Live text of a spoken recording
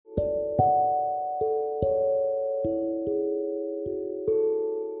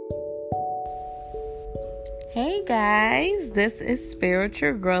Hey guys, this is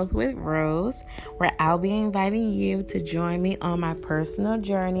Spiritual Growth with Rose, where I'll be inviting you to join me on my personal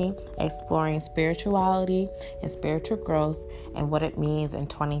journey exploring spirituality and spiritual growth and what it means in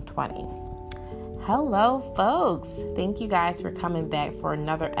 2020. Hello folks, thank you guys for coming back for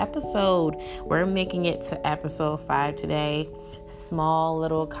another episode. We're making it to episode 5 today. Small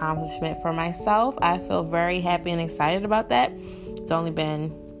little accomplishment for myself. I feel very happy and excited about that. It's only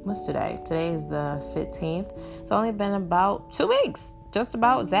been what's today? Today is the 15th. It's only been about 2 weeks, just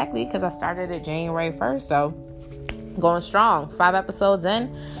about exactly, because I started it January 1st. So going strong. 5 episodes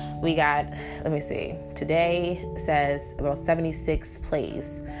in. We got, let me see, today says about 76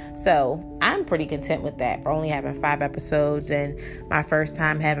 plays. So I'm pretty content with that for only having 5 episodes and my first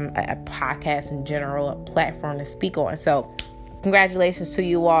time having a podcast in general, a platform to speak on. So congratulations to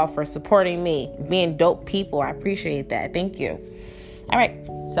you all for supporting me, being dope people. I appreciate that. Thank you. All right,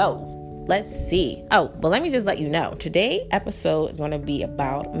 so let's see. But let me just let you know. Today's episode is going to be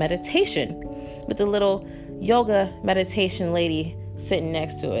about meditation with the little yoga meditation lady sitting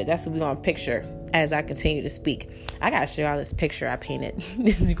next to it. That's what we're going to picture as I continue to speak. I got to show y'all this picture I painted.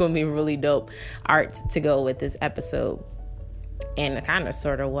 This is going to be really dope art to go with this episode. And it kind of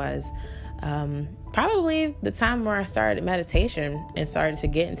sort of was probably the time where I started meditation and started to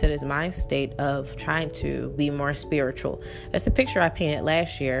get into this mind state of trying to be more spiritual. That's a picture I painted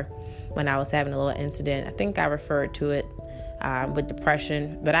last year when I was having a little incident. I think I referred to it with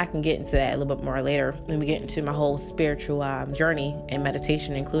depression, but I can get into that a little bit more later when we get into my whole spiritual journey and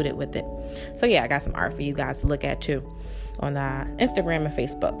meditation included with it. So yeah, I got some art for you guys to look at too on Instagram and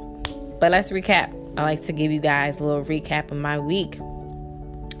Facebook. But let's recap. I like to give you guys a little recap of my week.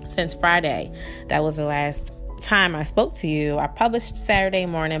 Since Friday, that was the last time I spoke to you. I published Saturday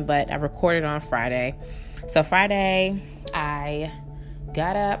morning, but I recorded on Friday. So Friday, I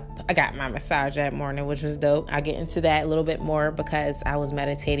got up. I got my massage that morning, which was dope. I'll get into that a little bit more because I was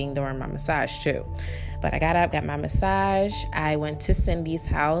meditating during my massage too. But I got up, got my massage. I went to Cindy's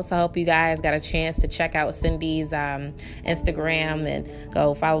house. I hope you guys got a chance to check out Cindy's Instagram and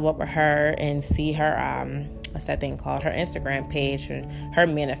go follow up with her and see her what's that thing called? Her Instagram page and her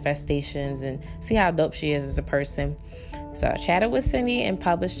manifestations and see how dope she is as a person. So I chatted with Cindy and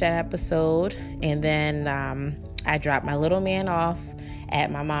published that episode. And then I dropped my little man off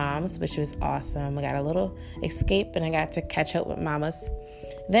at my mom's, which was awesome. I got a little escape and I got to catch up with mamas.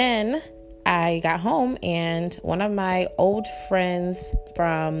 Then I got home and one of my old friends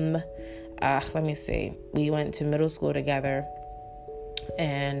from, we went to middle school together.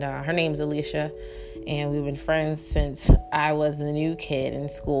 And her name's Alicia. And we've been friends since I was the new kid in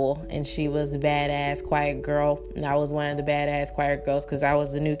school. And she was the badass, quiet girl. And I was one of the badass, quiet girls because I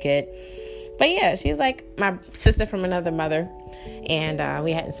was the new kid. But yeah, she's like my sister from another mother. And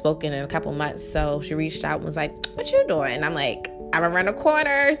we hadn't spoken in a couple months. So she reached out and was like, "What you doing?" And I'm like, "I'm around the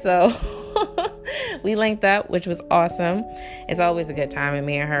corner." So we linked up, which was awesome. It's always a good time when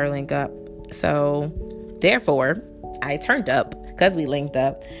me and her link up. So therefore, I turned up because we linked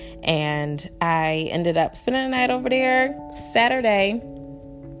up. And I ended up spending the night over there. Saturday,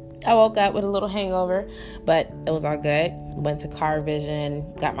 I woke up with a little hangover, but it was all good. Went to Car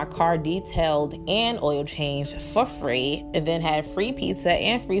Vision, got my car detailed and oil changed for free, and then had free pizza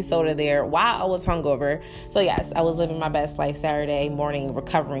and free soda there while I was hungover. So yes, I was living my best life Saturday morning,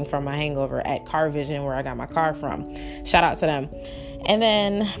 recovering from my hangover at Car Vision, where I got my car from. Shout out to them. And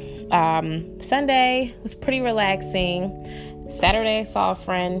then Sunday was pretty relaxing. Saturday, I saw a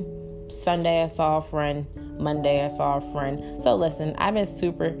friend. Sunday, I saw a friend. Monday, I saw a friend. So listen, I've been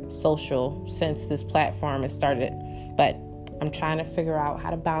super social since this platform has started, but I'm trying to figure out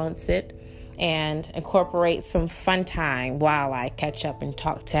how to balance it and incorporate some fun time while I catch up and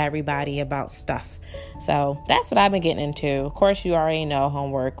talk to everybody about stuff. So that's what I've been getting into. Of course, you already know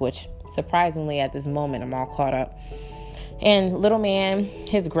homework, which surprisingly at this moment, I'm all caught up. And little man,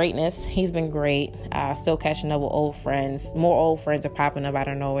 his greatness, he's been great. Still catching up with old friends. More old friends are popping up out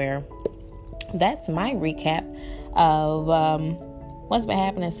of nowhere. That's my recap of what's been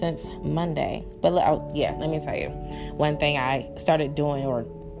happening since Monday. But let me tell you one thing I started doing or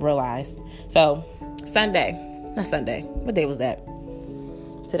realized. So not Sunday. What day was that?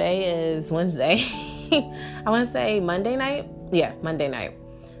 Today is Wednesday. I want to say Monday night. Yeah, Monday night.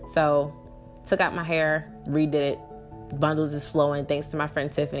 So took out my hair, redid it. Bundles is flowing thanks to my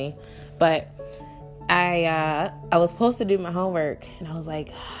friend Tiffany. But I was supposed to do my homework and I was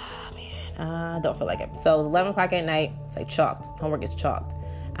like, I don't feel like it. So it was 11 o'clock at night. It's like chalked. Homework is chalked.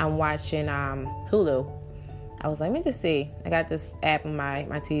 I'm watching Hulu. I was like, let me just see. I got this app on my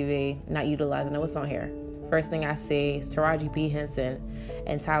TV, not utilizing it. What's on here? First thing I see is Taraji P. Henson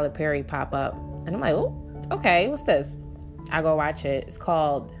and Tyler Perry pop up. And I'm like, oh, okay, what's this? I go watch it. It's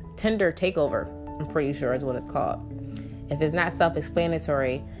called Tinder Takeover. I'm pretty sure is what it's called. If it's not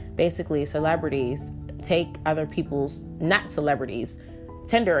self-explanatory, basically celebrities take other people's, not celebrities,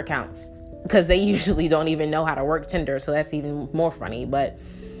 Tinder accounts, because they usually don't even know how to work Tinder, so that's even more funny. But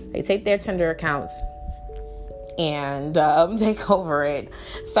they take their Tinder accounts and take over it,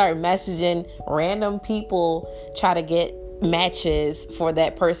 start messaging random people, try to get matches for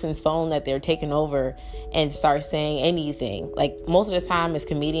that person's phone that they're taking over, and start saying anything. Like, most of the time it's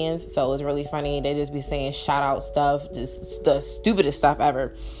comedians, so it's really funny. They just be saying shout out stuff, just the stupidest stuff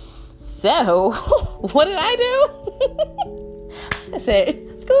ever. So what did I do? I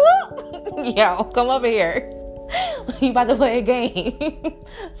said, school, yo, come over here. You about to play a game.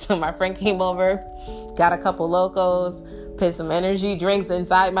 So my friend came over, got a couple locos, put some energy drinks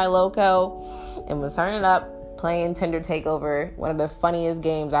inside my loco, and was turning up, playing Tinder Takeover. One of the funniest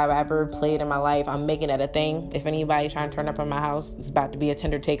games I've ever played in my life. I'm making it a thing. If anybody's trying to turn up in my house, it's about to be a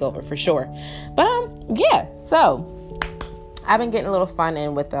Tinder Takeover for sure. But yeah, so I've been getting a little fun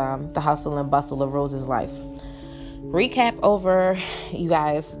in with the hustle and bustle of Rose's life. Recap over, you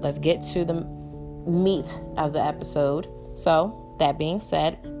guys. Let's get to the meat of the episode. So that being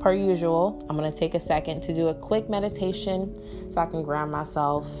said, per usual, I'm going to take a second to do a quick meditation so I can ground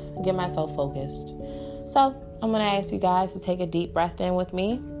myself, get myself focused. So I'm going to ask you guys to take a deep breath in with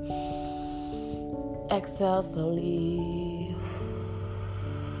me. Exhale slowly.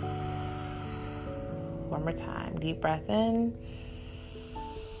 One more time. Deep breath in.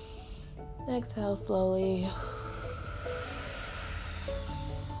 Exhale slowly.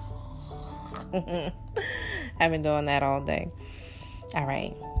 I've been doing that all day. All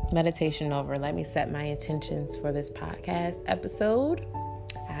right. Meditation over. Let me set my intentions for this podcast episode.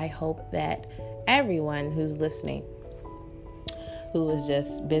 I hope that everyone who's listening, who is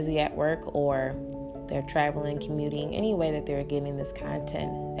just busy at work or they're traveling, commuting, any way that they're getting this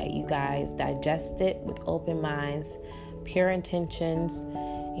content, that you guys digest it with open minds, pure intentions,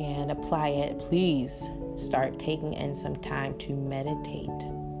 and apply it. Please start taking in some time to meditate.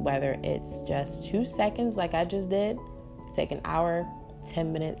 Whether it's just 2 seconds like I just did, take an hour,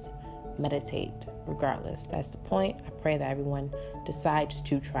 10 minutes, meditate. Regardless, that's the point. I pray that everyone decides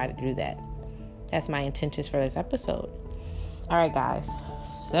to try to do that. That's my intentions for this episode. All right, guys.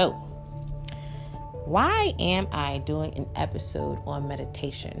 So, why am I doing an episode on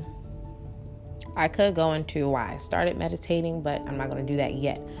meditation? I could go into why I started meditating, but I'm not going to do that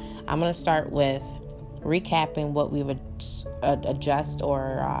yet. I'm going to start with recapping what we've addressed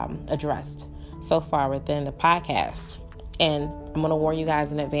so far within the podcast. And I'm going to warn you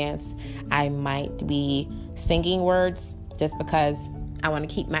guys in advance, I might be singing words just because I want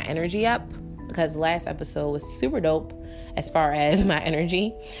to keep my energy up, because the last episode was super dope as far as my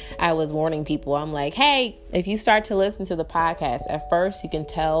energy. I was warning people. I'm like, hey, if you start to listen to the podcast, at first you can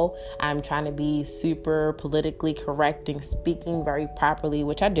tell I'm trying to be super politically correct and speaking very properly,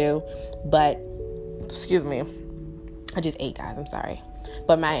 which I do. But, excuse me, I just ate, guys. I'm sorry.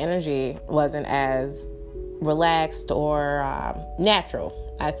 But my energy wasn't as relaxed or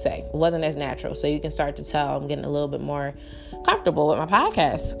natural, I'd say. It wasn't as natural. So you can start to tell I'm getting a little bit more comfortable with my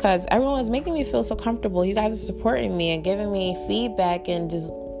podcast, because everyone is making me feel so comfortable. You guys are supporting me and giving me feedback and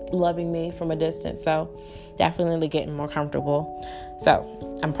just loving me from a distance. So definitely getting more comfortable.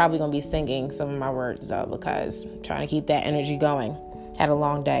 So I'm probably going to be singing some of my words though, because I'm trying to keep that energy going. Had a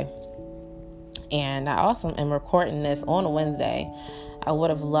long day. And I also am recording this on a Wednesday. I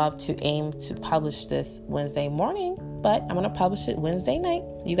would have loved to aim to publish this Wednesday morning, but I'm going to publish it Wednesday night.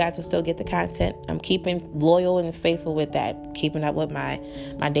 You guys will still get the content. I'm keeping loyal and faithful with that, keeping up with my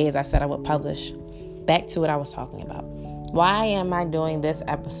days I said I would publish. Back to what I was talking about. Why am I doing this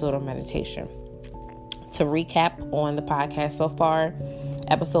episode of meditation? To recap on the podcast so far,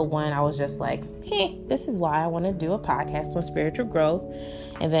 episode 1, I was just like, hey, this is why I want to do a podcast on spiritual growth.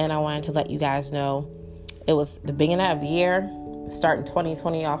 And then I wanted to let you guys know it was the beginning of the year, starting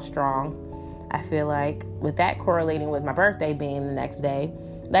 2020 off strong. I feel like with that correlating with my birthday being the next day,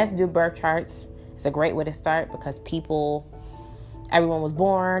 let's do birth charts. It's a great way to start because everyone was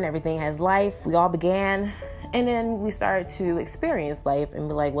born, everything has life. We all began, and then we started to experience life and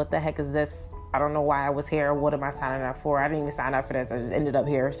be like, what the heck is this? I don't know why I was here. What am I signing up for? I didn't even sign up for this. I just ended up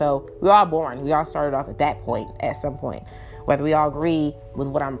here. So we're all born. We all started off at that point, at some point. Whether we all agree with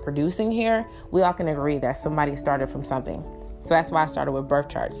what I'm producing here, we all can agree that somebody started from something. So that's why I started with birth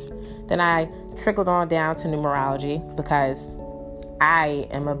charts. Then I trickled on down to numerology because I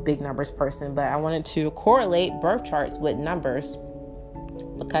am a big numbers person, but I wanted to correlate birth charts with numbers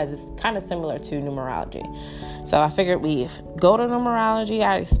because it's kind of similar to numerology. So I figured we go to numerology.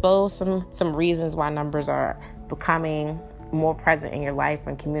 I expose some reasons why numbers are becoming more present in your life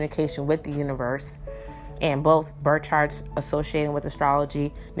and communication with the universe. And both birth charts associating with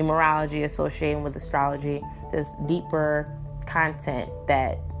astrology, numerology associating with astrology, this deeper content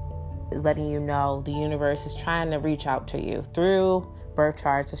that is letting you know the universe is trying to reach out to you through birth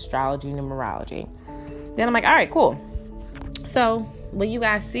charts, astrology, numerology. Then I'm like, all right, cool. So when you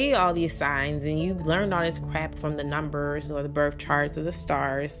guys see all these signs and you learned all this crap from the numbers or the birth charts or the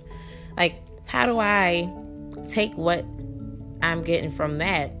stars, like, how do I take what I'm getting from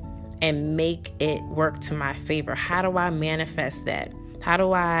that and make it work to my favor? How do I manifest that? How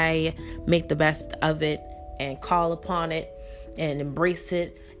do I make the best of it and call upon it and embrace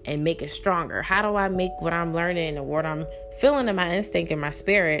it and make it stronger? How do I make what I'm learning and what I'm feeling in my instinct and my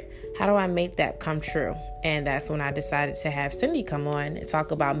spirit, how do I make that come true? And that's when I decided to have Cindy come on and talk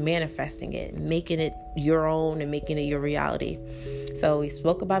about manifesting it, making it your own and making it your reality. So we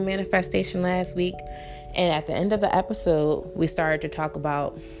spoke about manifestation last week. And at the end of the episode, we started to talk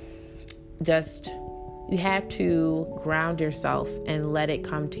about just, you have to ground yourself and let it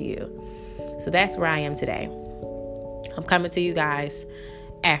come to you. So that's where I am today. I'm coming to you guys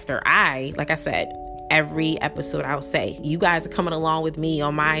after like I said, every episode I'll say, you guys are coming along with me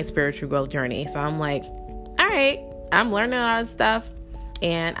on my spiritual growth journey. So I'm like, all right, I'm learning all this stuff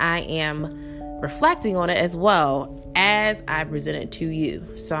and I am reflecting on it as well as I present it to you.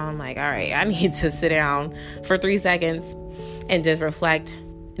 So I'm like, all right, I need to sit down for 3 seconds and just reflect,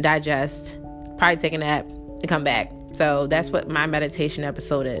 digest, probably take a nap and come back. So that's what my meditation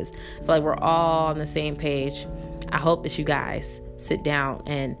episode is. I feel like we're all on the same page. I hope that you guys sit down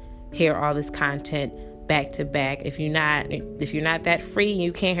and hear all this content back to back. If you're not that free and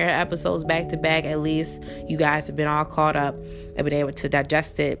you can't hear episodes back to back, at least you guys have been all caught up and been able to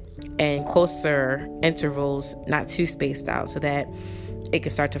digest it in closer intervals, not too spaced out, so that it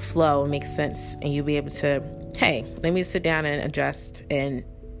can start to flow and make sense, and you'll be able to, hey, let me sit down and adjust and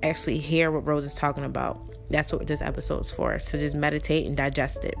actually hear what Rose is talking about. That's what this episode is for, to just meditate and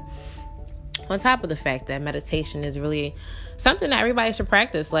digest it. On top of the fact that meditation is really something that everybody should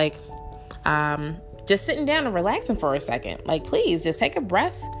practice, like just sitting down and relaxing for a second. Like, please just take a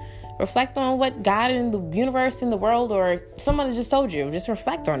breath, reflect on what God and the universe and the world or someone just told you. Just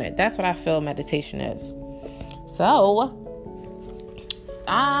reflect on it. That's what I feel meditation is. So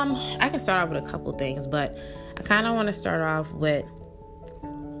I can start off with a couple things, but I kind of want to start off with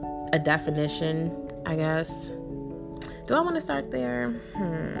a definition, I guess. Do I want to start there?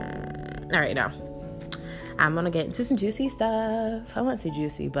 All right, no. I'm going to get into some juicy stuff. I won't say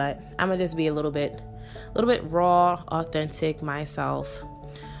juicy, but I'm going to just be a little bit raw, authentic myself.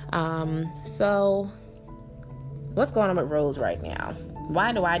 So what's going on with Rose right now?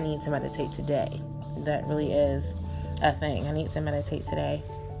 Why do I need to meditate today? That really is a thing. I need to meditate today.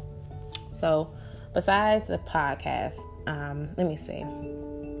 So besides the podcast, let me see.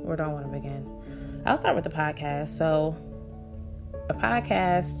 Where do I want to begin? I'll start with the podcast. So a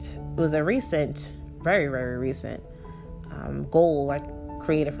podcast was a recent, very, very recent goal I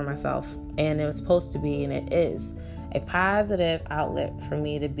created for myself. And it was supposed to be, and it is, a positive outlet for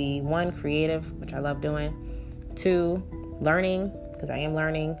me to be, 1, creative, which I love doing, 2, learning, because I am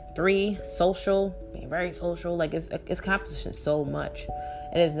learning, 3, social, being very social. Like, it's accomplishing so much.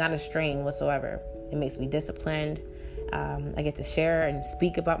 It is not a strain whatsoever. It makes me disciplined. I get to share and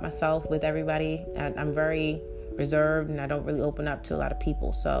speak about myself with everybody. I'm very reserved and I don't really open up to a lot of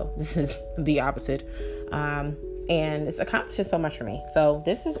people. So this is the opposite. And it's accomplished so much for me. So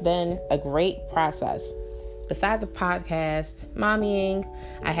this has been a great process. Besides the podcast, mommying,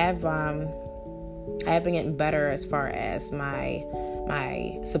 I have been getting better as far as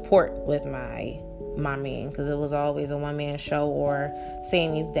my support with my mommying, because it was always a one-man show or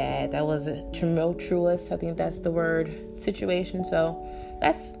Sammy's dad. That was a tumultuous, I think that's the word, situation. So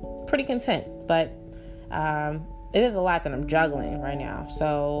that's pretty content. But it is a lot that I'm juggling right now.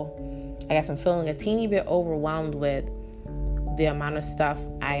 So I guess I'm feeling a teeny bit overwhelmed with the amount of stuff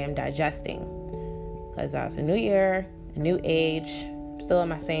I am digesting. Because it's a new year, a new age, still in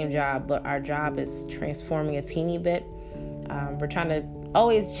my same job, but our job is transforming a teeny bit. We're trying to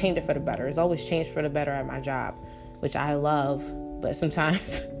always change it for the better. It's always changed for the better at my job, which I love. But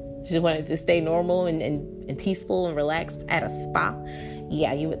sometimes just want it to stay normal and peaceful and relaxed at a spa.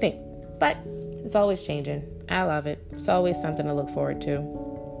 Yeah, you would think. But it's always changing. I love it. It's always something to look forward to.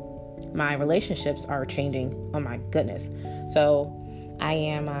 My relationships are changing. Oh my goodness. So I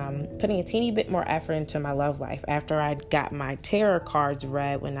am putting a teeny bit more effort into my love life after I got my tarot cards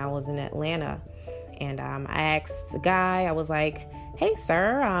read when I was in Atlanta. And I asked the guy, I was like, hey,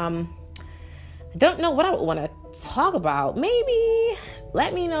 sir, I don't know what I would want to talk about. Maybe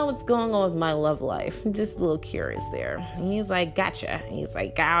let me know what's going on with my love life. I'm just a little curious there. And he's like, gotcha. And he's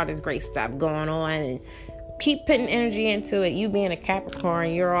like, got all this great stuff going on, and keep putting energy into it. You being a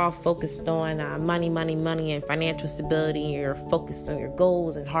Capricorn, you're all focused on money, and financial stability. You're focused on your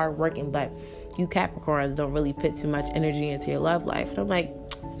goals and hard working, but you Capricorns don't really put too much energy into your love life. And I'm like,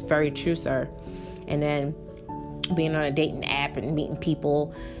 it's very true, sir. And then being on a dating app and meeting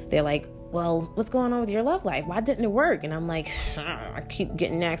people, they're like, well, what's going on with your love life? Why didn't it work? And I'm like, I keep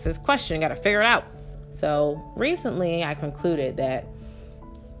getting asked this question. Got to figure it out. So recently I concluded that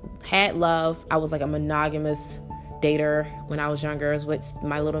had love. I was like a monogamous dater when I was younger. I was with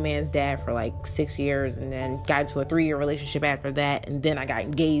my little man's dad for like 6 years, and then got into a 3-year relationship after that. And then I got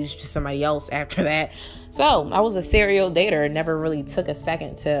engaged to somebody else after that. So I was a serial dater and never really took a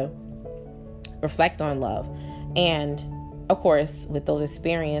second to reflect on love. And of course, with those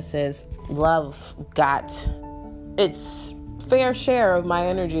experiences, love got its fair share of my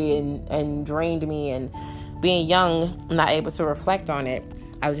energy and drained me. And being young, not able to reflect on it,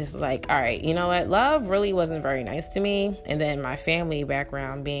 I was just like, all right, you know what? Love really wasn't very nice to me. And then my family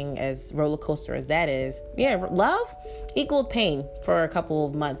background being as roller coaster as that is, love equaled pain for a couple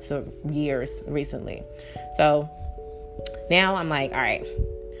of months or years recently. So now I'm like, all right,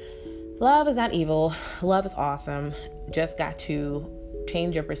 love is not evil. Love is awesome. Just got to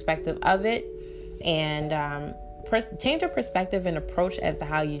change your perspective of it, and change your perspective and approach as to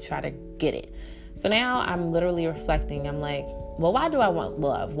how you try to get it. So now I'm literally reflecting. I'm like, well, why do I want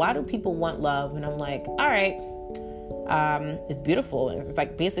love? Why do people want love? And I'm like, all right, it's beautiful. It's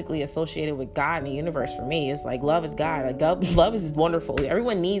like basically associated with God and the universe for me. It's like love is God. Like love is wonderful.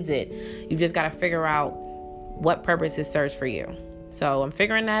 Everyone needs it. You just got to figure out what purpose it serves for you. So I'm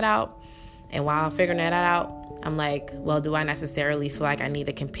figuring that out. And while I'm figuring that out, I'm like, well, do I necessarily feel like I need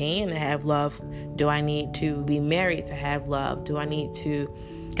a companion to have love? Do I need to be married to have love?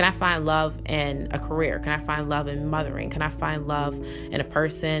 Can I find love in a career? Can I find love in mothering? Can I find love in a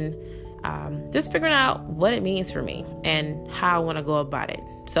person? Just figuring out what it means for me and how I want to go about it.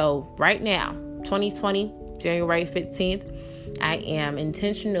 So right now, 2020, January 15th, I am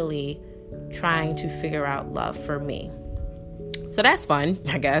intentionally trying to figure out love for me. So that's fun,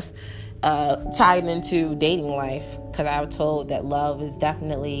 I guess. Tied into dating life, because I was told that love is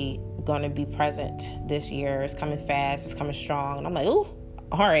definitely going to be present this year. It's coming fast. It's coming strong. And I'm like, ooh,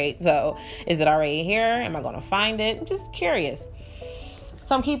 all right. So is it already here? Am I going to find it? I'm just curious.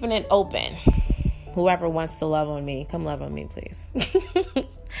 So I'm keeping it open. Whoever wants to love on me, come love on me, please.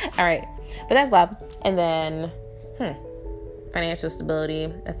 All right. But that's love. And then financial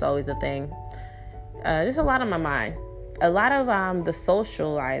stability. That's always a thing. Just a lot on my mind. A lot of the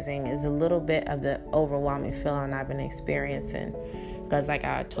socializing is a little bit of the overwhelming feeling I've been experiencing. Because like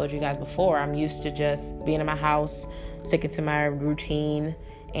I told you guys before, I'm used to just being in my house, sticking to my routine,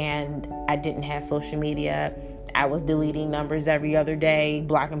 and I didn't have social media. I was deleting numbers every other day,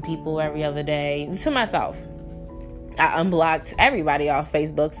 blocking people every other day to myself. I unblocked everybody off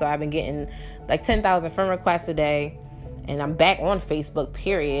Facebook, so I've been getting like 10,000 friend requests a day, and I'm back on Facebook,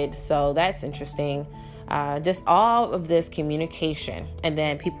 period. So that's interesting. Just all of this communication. And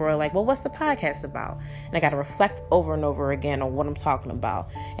then people are like, well, what's the podcast about? And I got to reflect over and over again on what I'm talking about.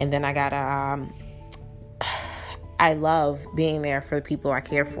 And then I got to, I love being there for the people I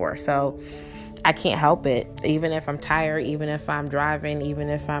care for. So I can't help it. Even if I'm tired, even if I'm driving, even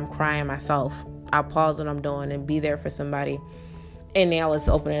if I'm crying myself, I'll pause what I'm doing and be there for somebody. And now it's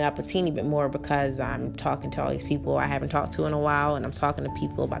opening up a teeny bit more because I'm talking to all these people I haven't talked to in a while, and I'm talking to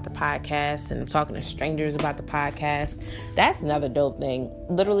people about the podcast, and I'm talking to strangers about the podcast. That's another dope thing.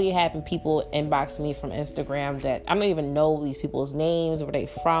 Literally having people inbox me from Instagram that I don't even know these people's names, where they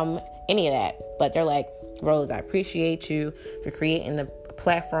from, any of that. But they're like, Rose, I appreciate you for creating the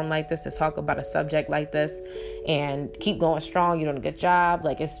platform like this to talk about a subject like this, and keep going strong. You're doing a good job.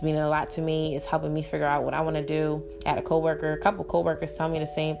 Like, it's meaning a lot to me. It's helping me figure out what I want to do. I had a couple coworkers tell me the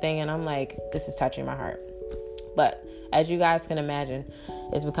same thing, and I'm like, this is touching my heart. But as you guys can imagine,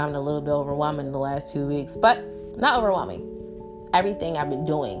 it's becoming a little bit overwhelming in the last 2 weeks, but not overwhelming. Everything I've been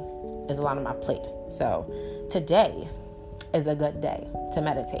doing is a lot on my plate. So today is a good day to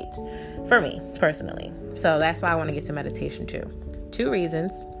meditate for me personally. So that's why I want to get to meditation too. 2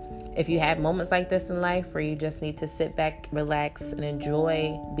 reasons. If you have moments like this in life where you just need to sit back, relax, and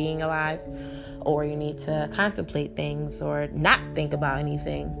enjoy being alive, or you need to contemplate things or not think about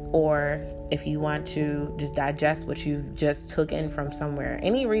anything, or if you want to just digest what you just took in from somewhere,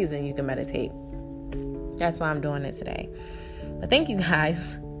 any reason you can meditate. That's why I'm doing it today. But thank you guys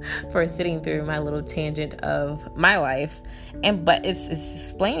for sitting through my little tangent of my life. But it's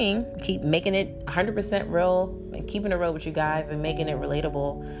explaining, keep making it 100% real and keeping it real with you guys and making it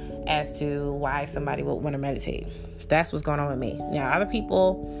relatable as to why somebody would want to meditate. That's what's going on with me. Now, other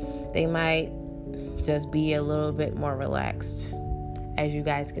people, they might just be a little bit more relaxed. As you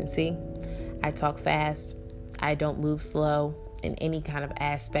guys can see, I talk fast. I don't move slow in any kind of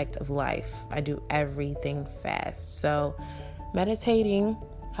aspect of life. I do everything fast. So meditating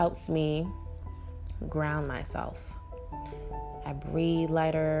helps me ground myself. I breathe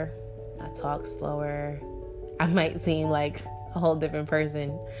lighter. I talk slower. I might seem like a whole different person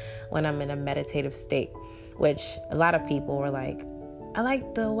when I'm in a meditative state, which a lot of people were like, I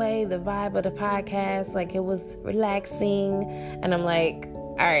like the vibe of the podcast. Like, it was relaxing. And I'm like,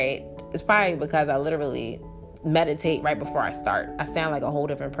 all right, it's probably because I literally meditate right before I start. I sound like a whole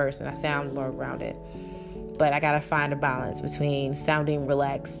different person. I sound more grounded. But I got to find a balance between sounding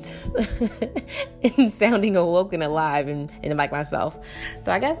relaxed and sounding awoke and alive and like myself.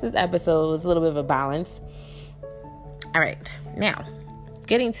 So I guess this episode is a little bit of a balance. All right. Now,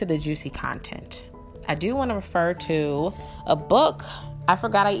 getting to the juicy content. I do want to refer to a book I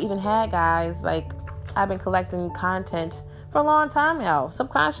forgot I even had, guys. Like, I've been collecting content for a long time now,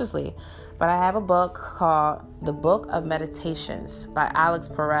 subconsciously. But I have a book called The Book of Meditations by Alex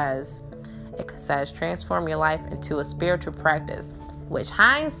Perez. It says, transform your life into a spiritual practice, which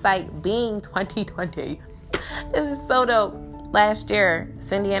hindsight being 2020. This is so dope. Last year,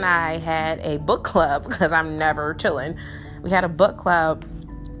 Cindy and I had a book club because I'm never chilling. We had a book club,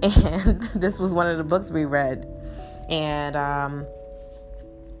 and this was one of the books we read. And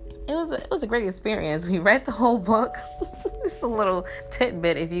it was a great experience. We read the whole book. Just a little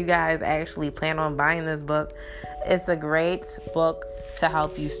tidbit if you guys actually plan on buying this book. It's a great book to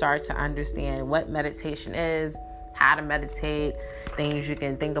help you start to understand what meditation is, how to meditate, things you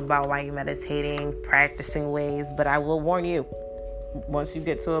can think about while you're meditating, practicing ways. But I will warn you, once you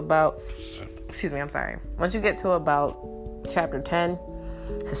get to about chapter 10,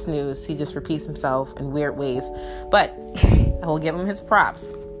 it's a snooze. He just repeats himself in weird ways. But I will give him his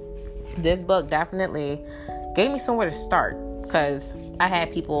props. This book definitely gave me somewhere to start, because I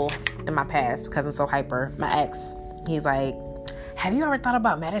had people in my past, because I'm so hyper. My ex, he's like, have you ever thought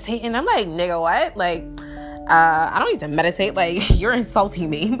about meditating? I'm like, nigga, what? Like, I don't need to meditate. Like, you're insulting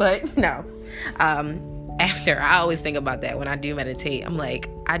me. But no. After, I always think about that when I do meditate. I'm like,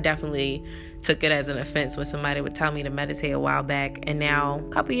 I definitely took it as an offense when somebody would tell me to meditate a while back. And now, a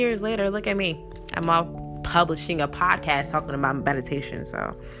couple years later, look at me. I'm all publishing a podcast talking about meditation.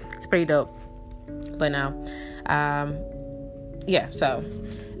 So it's pretty dope. But no. So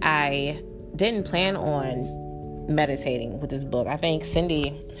I didn't plan on meditating with this book. I think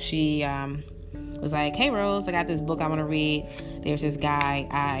Cindy, she was like, hey Rose, I got this book I want to read. There's this guy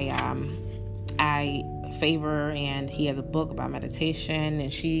I favor, and he has a book about meditation,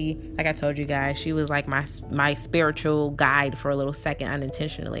 and she, like I told you guys, she was like my spiritual guide for a little second,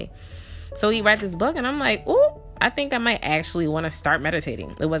 unintentionally. So he read this book, and I'm like, ooh, I think I might actually want to start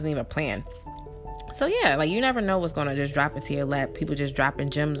meditating. It wasn't even planned. So yeah, like, you never know what's going to just drop into your lap. People just dropping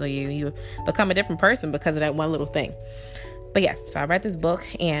gems on you. You become a different person because of that one little thing. But yeah, so I read this book,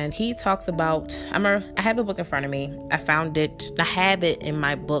 and he talks about, I have the book in front of me. I found it. I have it in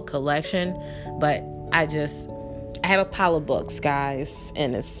my book collection, but I have a pile of books, guys.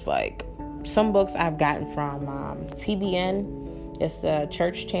 And it's like, some books I've gotten from TBN. It's the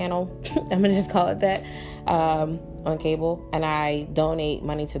church channel. I'm going to just call it that, on cable. And I donate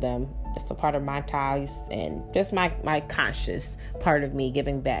money to them. It's a part of my ties and just my conscious part of me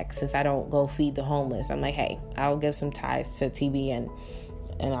giving back, since I don't go feed the homeless. I'm like, hey, I'll give some ties to TBN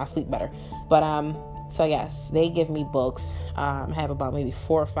and I'll sleep better. But so yes, they give me books. I have about maybe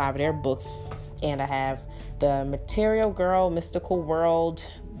 4 or 5 of their books, and I have the Material Girl Mystical World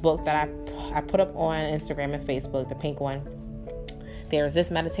book that I put up on Instagram and Facebook, the pink one. There's this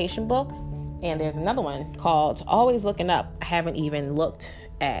meditation book, and there's another one called Always Looking Up. I haven't even looked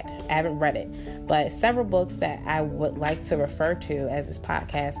at. I haven't read it, but several books that I would like to refer to as this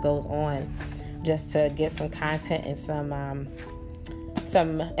podcast goes on, just to get some content and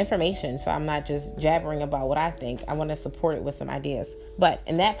some information, so I'm not just jabbering about what I think. I want to support it with some ideas. But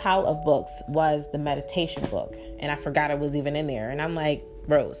in that pile of books was the meditation book, and I forgot it was even in there. And I'm like,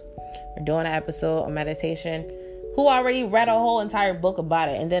 Rose, we're doing an episode on meditation. Who already read a whole entire book about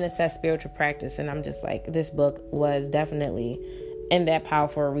it? And then it says spiritual practice, and I'm just like, this book was definitely in that pile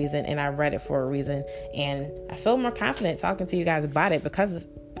for a reason, and I read it for a reason, and I feel more confident talking to you guys about it because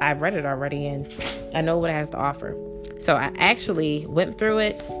I've read it already and I know what it has to offer. So I actually went through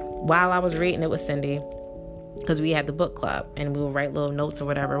it while I was reading it with Cindy, because we had the book club and we would write little notes or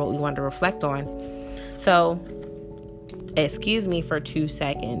whatever, what we wanted to reflect on. So excuse me for 2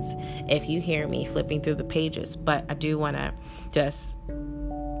 seconds if you hear me flipping through the pages, but I do want to just,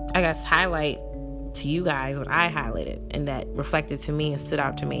 highlight to you guys what I highlighted and that reflected to me and stood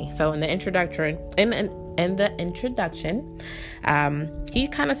out to me. So in the introduction, he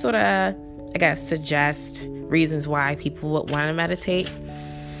kind of sort of, suggest reasons why people would want to meditate.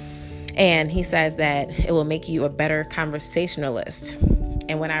 And he says that it will make you a better conversationalist.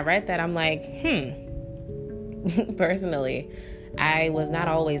 And when I read that, I'm like, Personally, I was not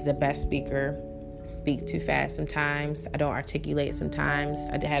always the best speaker. Speak too fast sometimes. I don't articulate sometimes.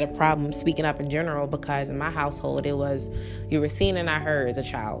 I had a problem speaking up in general because in my household, it was you were seen and not heard as a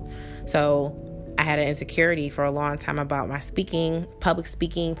child. So I had an insecurity for a long time about my speaking, public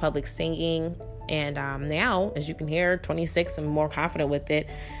singing. And now, as you can hear, 26, I'm more confident with it.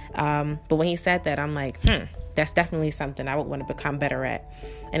 But when he said that, I'm like, that's definitely something I would want to become better at.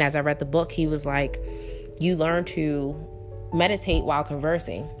 And as I read the book, he was like, you learn to meditate while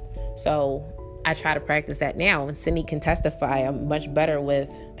conversing. So I try to practice that now. And Cindy can testify I'm much better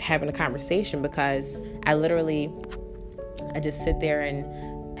with having a conversation because I just sit there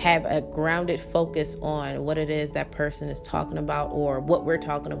and have a grounded focus on what it is that person is talking about or what we're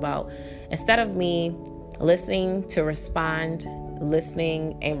talking about. Instead of me listening to respond,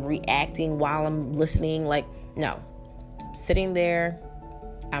 listening and reacting while I'm listening, no. I'm sitting there.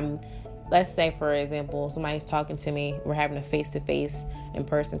 Let's say, for example, somebody's talking to me. We're having a face-to-face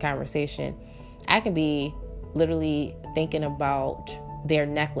in-person conversation. I can be literally thinking about their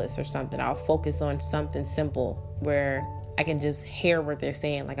necklace or something. I'll focus on something simple where I can just hear what they're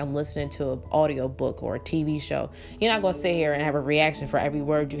saying. Like I'm listening to an audio book or a TV show. You're not going to sit here and have a reaction for every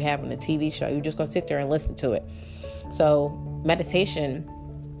word you have on a TV show. You're just going to sit there and listen to it. So meditation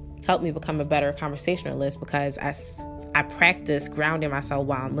helped me become a better conversationalist because I practice grounding myself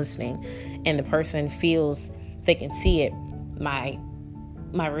while I'm listening, and the person feels they can see it. My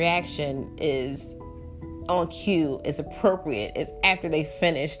reaction is on cue, is appropriate, is after they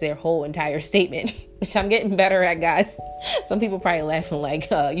finish their whole entire statement, which I'm getting better at, guys. Some people probably laughing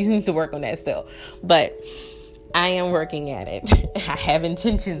like, you need to work on that still, but I am working at it. I have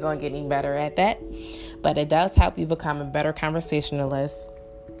intentions on getting better at that, but it does help you become a better conversationalist.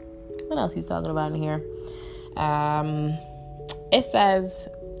 What else he's talking about in here? It says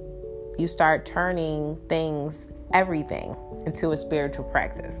you start turning everything into a spiritual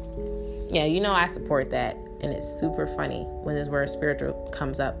practice. Yeah, I support that. And it's super funny when this word spiritual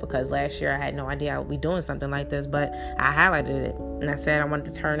comes up because last year I had no idea I would be doing something like this, but I highlighted it and I said I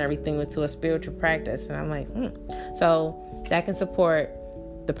wanted to turn everything into a spiritual practice. And I'm like, So that can support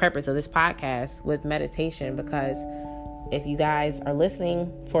the purpose of this podcast with meditation, because if you guys are listening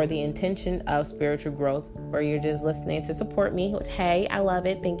for the intention of spiritual growth, or you're just listening to support me, which, hey, I love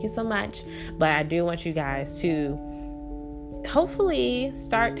it. Thank you so much. But I do want you guys to hopefully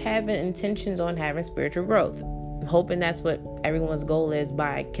start having intentions on having spiritual growth. I'm hoping that's what everyone's goal is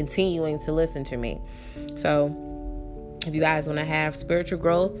by continuing to listen to me. So if you guys want to have spiritual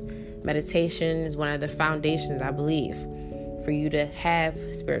growth, meditation is one of the foundations, I believe, for you to have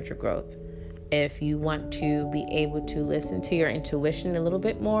spiritual growth. If you want to be able to listen to your intuition a little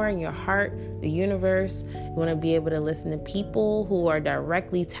bit more in your heart, the universe, you want to be able to listen to people who are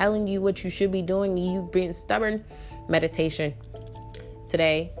directly telling you what you should be doing, you being stubborn, meditation.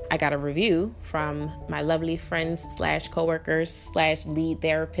 Today, I got a review from my lovely friends / coworkers / lead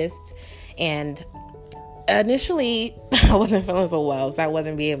therapist. And initially, I wasn't feeling so well, so I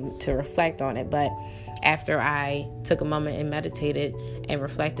wasn't being able to reflect on it. But after I took a moment and meditated and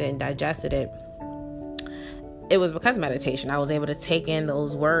reflected and digested it, it was because of meditation. I was able to take in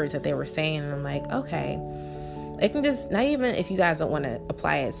those words that they were saying, and I'm like, okay, it can just, not even if you guys don't want to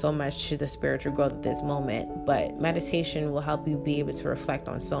apply it so much to the spiritual growth at this moment, but meditation will help you be able to reflect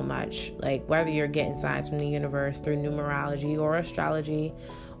on so much, like whether you're getting signs from the universe through numerology or astrology,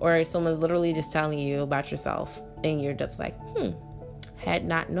 or someone's literally just telling you about yourself, and you're just like, had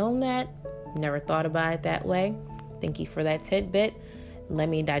not known that. Never thought about it that way. Thank you for that tidbit. Let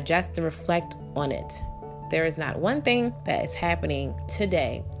me digest and reflect on it. There is not one thing that is happening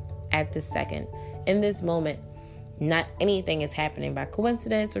today, at this second, in this moment. Not anything is happening by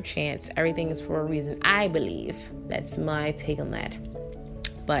coincidence or chance. Everything is for a reason, I believe. That's my take on that.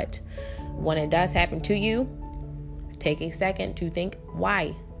 But when it does happen to you, take a second to think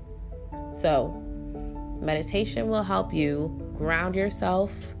why. So meditation will help you ground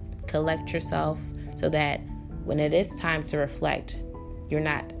yourself, collect yourself, so that when it is time to reflect, you're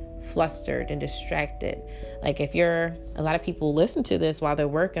not flustered and distracted. Like a lot of people listen to this while they're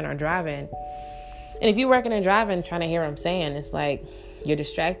working or driving, And if you're working and driving, trying to hear what I'm saying, it's like you're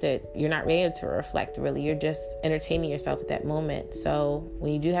distracted. You're not ready to reflect, really. You're just entertaining yourself at that moment. So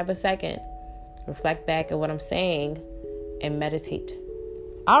when you do have a second, reflect back at what I'm saying and meditate.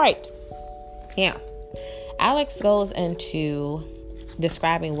 All right. Yeah. Alex goes into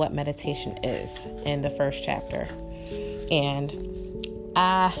describing what meditation is in the first chapter. And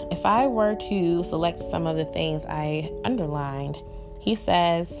if I were to select some of the things I underlined, he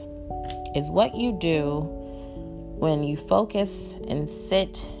says, is what you do when you focus and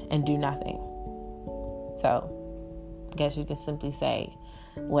sit and do nothing. So I guess you can simply say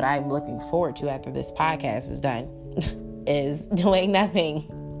what I'm looking forward to after this podcast is done is doing nothing.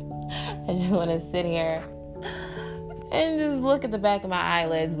 I just want to sit here and just look at the back of my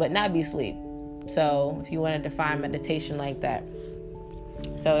eyelids, but not be asleep. So if you want to define meditation like that.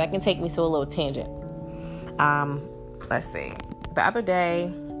 So that can take me to a little tangent. Let's see. The other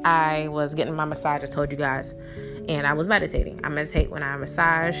day, I was getting my massage, I told you guys, and I was meditating. I meditate when I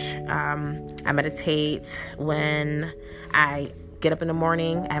massage. I meditate when I get up in the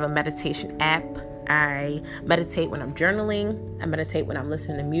morning. I have a meditation app. I meditate when I'm journaling. I meditate when I'm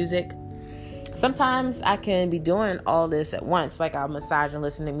listening to music. Sometimes I can be doing all this at once, like I'll massage and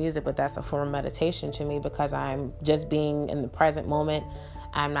listen to music, but that's a form of meditation to me because I'm just being in the present moment.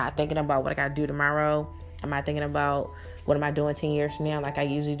 I'm not thinking about what I got to do tomorrow. I'm not thinking about what am I doing 10 years from now like I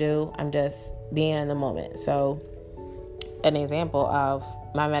usually do. I'm just being in the moment. So an example of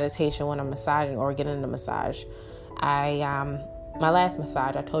my meditation when I'm massaging or getting a massage, my last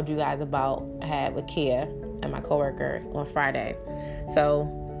massage I told you guys about, I had with Kia and my coworker on Friday.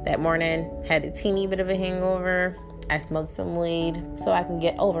 So that morning, had a teeny bit of a hangover. I smoked some weed so I can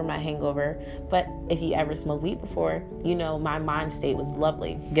get over my hangover. But if you ever smoked weed before, you know my mind state was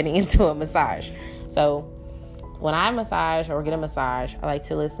lovely getting into a massage. So when I massage or get a massage, I like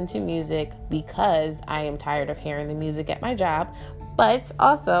to listen to music because I am tired of hearing the music at my job. But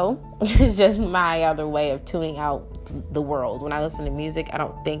also, it's just my other way of tuning out the world. When I listen to music, I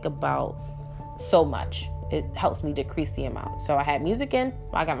don't think about so much. It helps me decrease the amount. So I had music in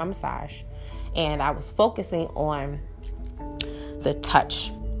while I got my massage, and I was focusing on the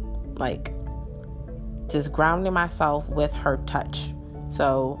touch, like just grounding myself with her touch.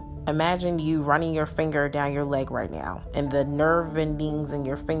 So imagine you running your finger down your leg right now and the nerve endings in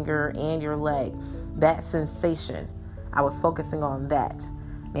your finger and your leg, that sensation. I was focusing on that.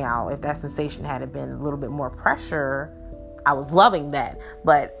 Now, if that sensation had been a little bit more pressure, I was loving that.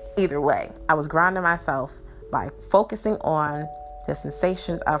 But either way, I was grounding myself by focusing on the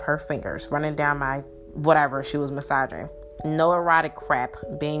sensations of her fingers running down my whatever she was massaging. No erotic crap,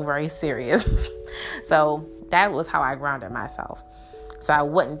 being very serious. So that was how I grounded myself. So I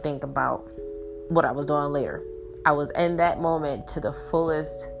wouldn't think about what I was doing later. I was in that moment to the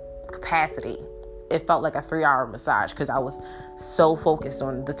fullest capacity. It felt like a 3-hour massage because I was so focused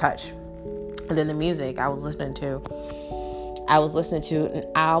on the touch. And then the music I was listening to an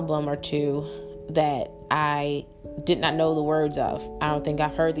album or two that I did not know the words of. I don't think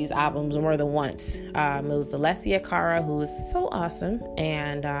I've heard these albums more than once. It was Alessia Cara, who was so awesome,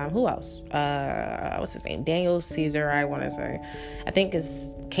 and who else? What's his name? Daniel Caesar, I want to say. I think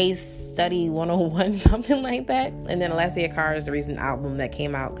it's Case Study 101, something like that. And then Alessia Cara is the recent album that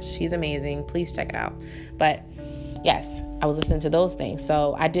came out. She's amazing. Please check it out. But yes, I was listening to those things.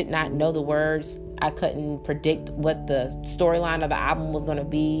 So I did not know the words. I couldn't predict what the storyline of the album was going to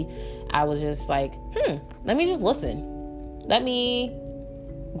be. I was just like, let me just listen. Let me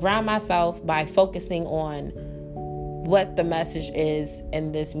ground myself by focusing on what the message is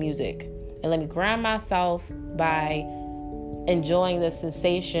in this music. And let me ground myself by enjoying the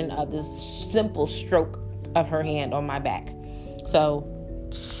sensation of this simple stroke of her hand on my back. So,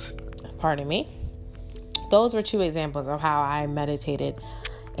 pardon me. Those were 2 examples of how I meditated.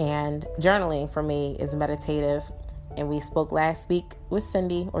 And journaling for me is meditative. And we spoke last week with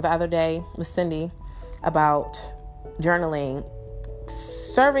Cindy, or the other day with Cindy, about journaling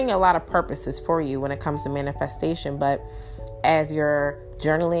serving a lot of purposes for you when it comes to manifestation. But as you're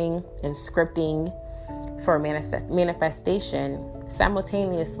journaling and scripting for manifestation,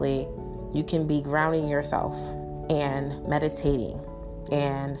 simultaneously, you can be grounding yourself and meditating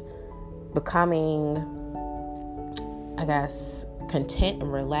and becoming, I guess, content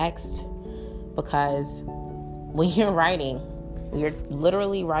and relaxed, because when you're writing, you're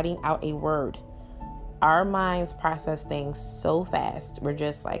literally writing out a word. Our minds process things so fast. We're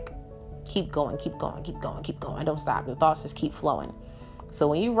just like, keep going. Don't stop. The thoughts just keep flowing. So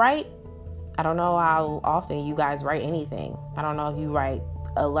when you write, I don't know how often you guys write anything. I don't know if you write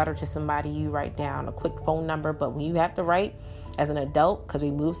a letter to somebody, you write down a quick phone number. But when you have to write as an adult, because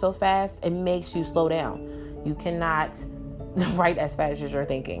we move so fast, it makes you slow down. You cannot write as fast as you're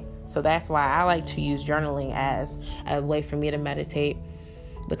thinking. So that's why I like to use journaling as a way for me to meditate,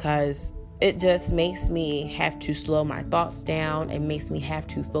 because it just makes me have to slow my thoughts down. It makes me have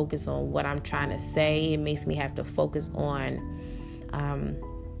to focus on what I'm trying to say. It makes me have to focus on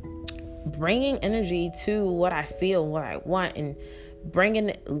bringing energy to what I feel and what I want, and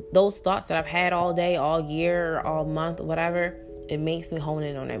bringing those thoughts that I've had all day, all year, all month, whatever. It makes me hone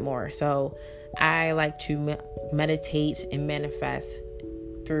in on it more. So I like to meditate and manifest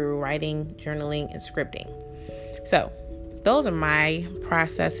through writing, journaling, and scripting. So those are my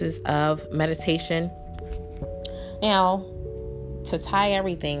processes of meditation. Now, to tie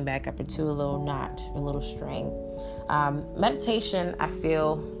everything back up into a little knot, a little string, meditation, I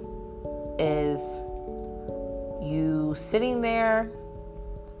feel, is you sitting there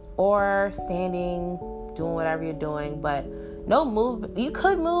or standing, doing whatever you're doing, but no move. You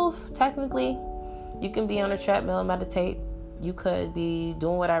could move, technically. You can be on a treadmill and meditate. You could be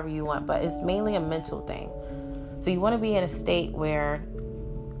doing whatever you want, but it's mainly a mental thing. So you want to be in a state where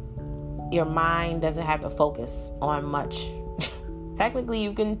your mind doesn't have to focus on much. Technically,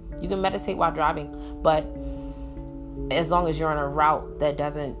 you can meditate while driving, but as long as you're on a route that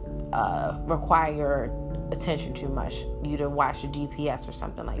doesn't require your attention too much, you to watch the GPS or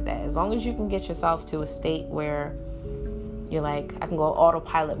something like that. As long as you can get yourself to a state where you're like, I can go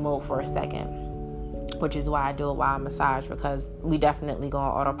autopilot mode for a second, which is why I do it while I massage, because we definitely go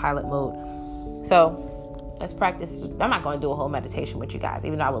on autopilot mode. So let's practice. I'm not going to do a whole meditation with you guys,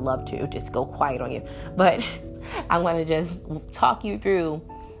 even though I would love to just go quiet on you. But I'm going to just talk you through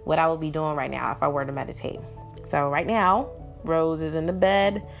what I would be doing right now if I were to meditate. So right now, Rose is in the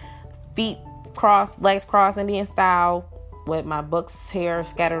bed, feet crossed, legs crossed, Indian style, with my books here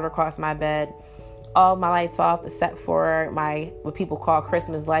scattered across my bed. All my lights off except for what people call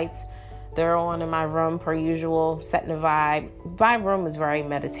Christmas lights. They're on in my room per usual, setting a vibe. My room is very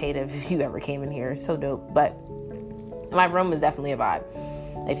meditative if you ever came in here. It's so dope. But my room is definitely a vibe.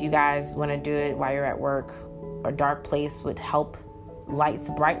 If you guys want to do it while you're at work, a dark place would help. Lights,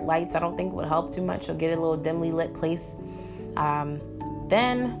 bright lights, I don't think would help too much. You'll get a little dimly lit place.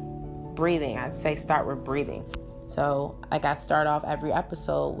 Then breathing. I'd say start with breathing. So like I start off every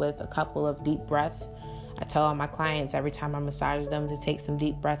episode with a couple of deep breaths. I tell all my clients every time I massage them to take some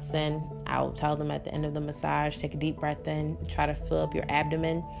deep breaths in. I'll tell them at the end of the massage, take a deep breath in, try to fill up your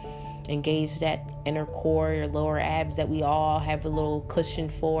abdomen, engage that inner core, your lower abs that we all have a little cushion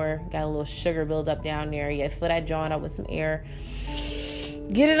for. Got a little sugar buildup down there. You fill that joint up with some air.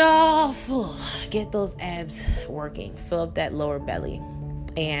 Get it all full. Get those abs working. Fill up that lower belly.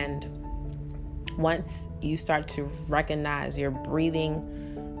 And once you start to recognize your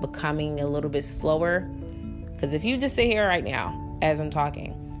breathing becoming a little bit slower, because if you just sit here right now as I'm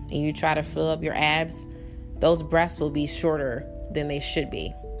talking and you try to fill up your abs, those breaths will be shorter than they should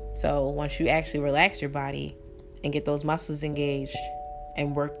be. So once you actually relax your body and get those muscles engaged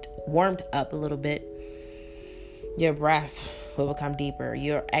and warmed up a little bit, your breath will become deeper.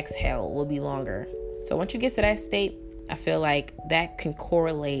 Your exhale will be longer. So once you get to that state, I feel like that can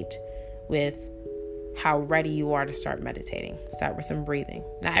correlate with how ready you are to start meditating. Start with some breathing.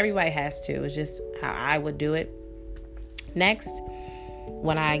 Not everybody has to. It's just how I would do it. Next,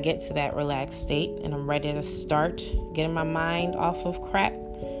 when I get to that relaxed state and I'm ready to start getting my mind off of crap,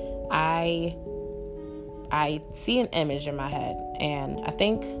 I see an image in my head. And I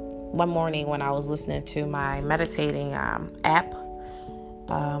think one morning when I was listening to my meditating app,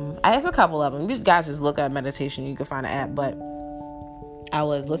 I have a couple of them. You guys just look up meditation, you can find an app. But I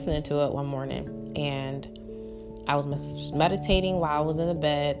was listening to it one morning and I was meditating while I was in the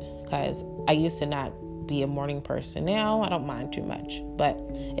bed, because I used to not be a morning person. Now I don't mind too much, but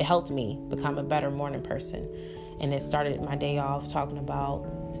it helped me become a better morning person. And it started my day off talking about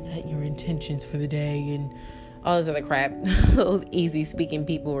setting your intentions for the day and all this other crap those easy speaking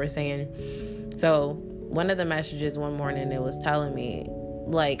people were saying. So one of the messages one morning, it was telling me,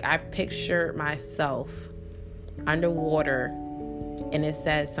 like, I pictured myself underwater and it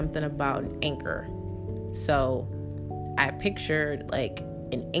said something about an anchor. So I pictured like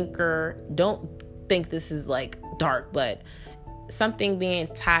an anchor. Don't think this is like dark, but something being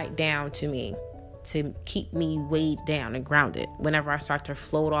tied down to me to keep me weighed down and grounded whenever I start to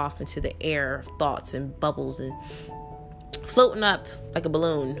float off into the air of thoughts and bubbles and floating up like a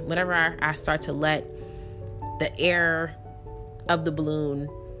balloon. Whenever I start to let the air of the balloon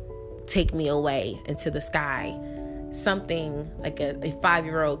take me away into the sky, something like a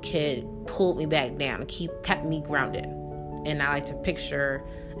 5-year-old kid pulled me back down and kept me grounded. And I like to picture,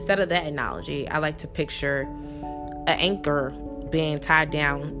 instead of that analogy, I like to picture an anchor being tied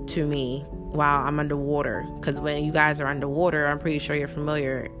down to me while I'm underwater. Because when you guys are underwater, I'm pretty sure you're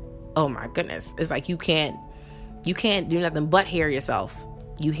familiar. Oh my goodness. It's like you can't do nothing but hear yourself.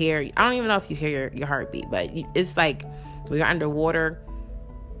 I don't even know if you hear your heartbeat, but it's like when you're underwater,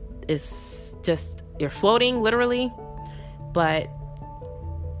 it's just, you're floating literally, but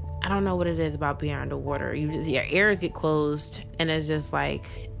I don't know what it is about being underwater. Your ears get closed, and it's just like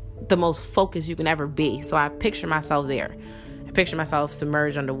the most focused you can ever be. So I picture myself there. I picture myself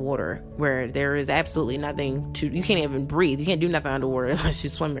submerged underwater, where there is absolutely nothing you can't even breathe. You can't do nothing underwater unless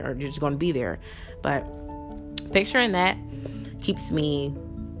you're swimming, or you're just going to be there. But picturing that keeps me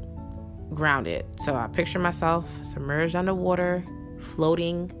grounded. So I picture myself submerged underwater,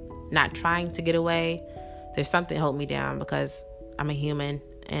 floating, not trying to get away. There's something holding me down, because I'm a human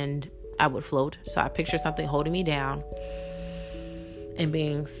and I would float. So I picture something holding me down and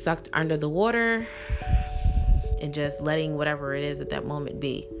being sucked under the water, and just letting whatever it is at that moment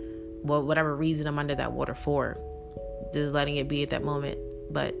be. Well, whatever reason I'm under that water for, just letting it be at that moment.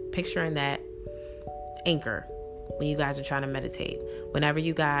 But picturing that anchor when you guys are trying to meditate. Whenever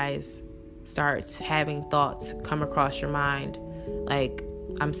you guys start having thoughts come across your mind, like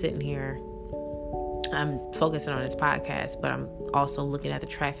I'm sitting here, I'm focusing on this podcast, but I'm also looking at the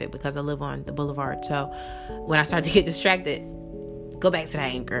traffic because I live on the boulevard. So when I start to get distracted, go back to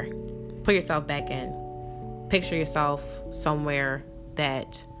that anchor. Put yourself back in. Picture yourself somewhere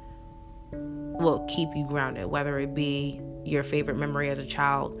that will keep you grounded, whether it be your favorite memory as a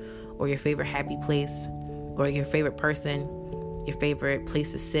child, or your favorite happy place, or your favorite person, your favorite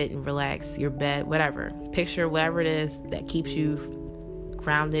place to sit and relax, your bed, whatever. Picture whatever it is that keeps you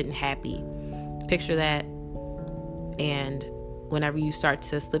grounded and happy. Picture that, and whenever you start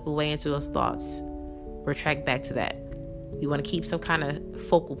to slip away into those thoughts, retract back to that. You want to keep some kind of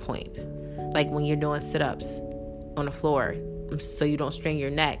focal point, like when you're doing sit-ups on the floor, so you don't strain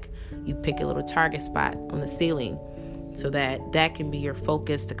your neck. You pick a little target spot on the ceiling, so that can be your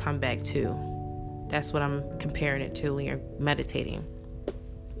focus to come back to. That's what I'm comparing it to when you're meditating.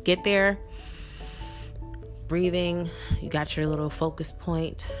 Get there, breathing, you got your little focus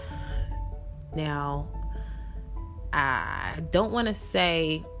point. Now, I don't want to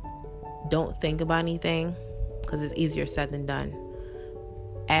say don't think about anything, because it's easier said than done.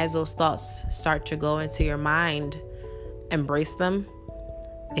 As those thoughts start to go into your mind, embrace them.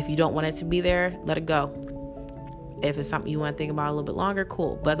 If you don't want it to be there, let it go. If it's something you want to think about a little bit longer,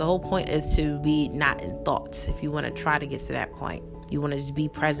 cool. But the whole point is to be not in thoughts. If you want to try to get to that point, you want to just be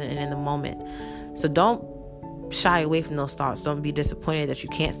present and in the moment. So don't shy away from those thoughts. Don't be disappointed that you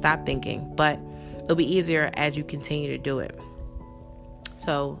can't stop thinking, but it'll be easier as you continue to do it.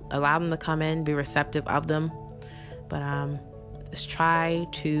 So allow them to come in, be receptive of them, but just try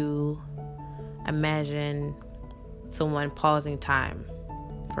to imagine someone pausing time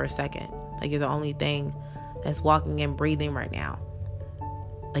for a second, like you're the only thing that's walking and breathing right now,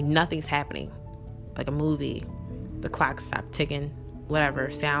 like nothing's happening, like a movie. The clock stopped ticking,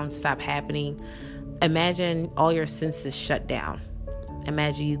 whatever, sounds stop happening. Imagine all your senses shut down.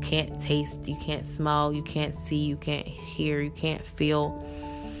 Imagine you can't taste, you can't smell, you can't see, you can't hear, you can't feel.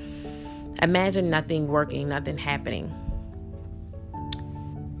 Imagine nothing working, nothing happening.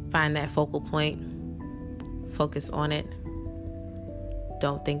 Find that focal point, focus on it.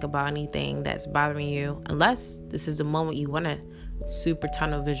 Don't think about anything that's bothering you, unless this is the moment you want to super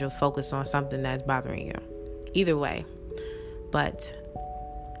tunnel visual focus on something that's bothering you. Either way, but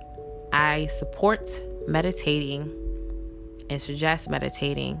I support meditating and suggest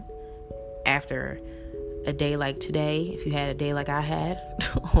meditating after a day like today, if you had a day like I had,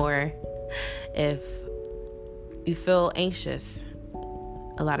 or if you feel anxious.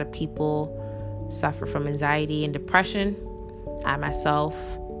 A lot of people suffer from anxiety and depression. I myself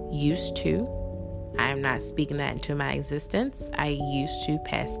used to. I am not speaking that into my existence. I used to,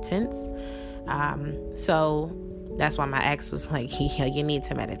 past tense. So that's why my ex was like, you need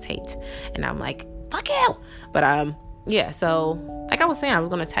to meditate. And I'm like, fuck you. But yeah, so like I was saying, I was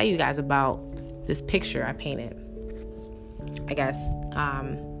going to tell you guys about this picture I painted. I guess,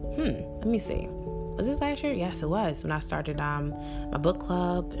 let me see. Was this last year? Yes, it was, when I started my book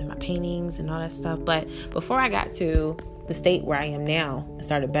club and my paintings and all that stuff. But before I got to the state where I am now, I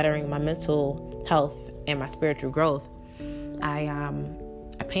started bettering my mental health and my spiritual growth.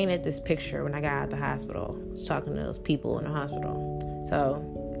 I painted this picture when I got out of the hospital. I was talking to those people in the hospital.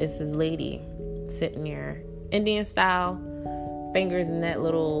 So it's this lady sitting there, Indian style, fingers in that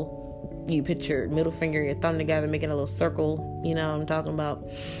little, you put your middle finger, your thumb together, making a little circle, you know what I'm talking about.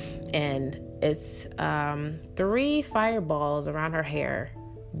 And It's 3 fireballs around her hair.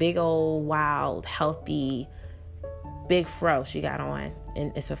 Big old, wild, healthy, big fro she got on.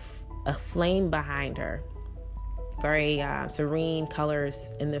 And it's a flame behind her. Very serene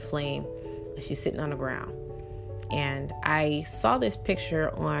colors in the flame. She's sitting on the ground. And I saw this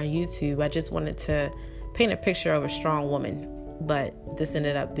picture on YouTube. I just wanted to paint a picture of a strong woman. But this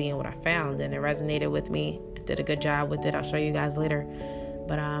ended up being what I found. And it resonated with me. I did a good job with it. I'll show you guys later.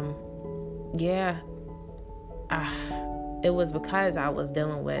 But it was because I was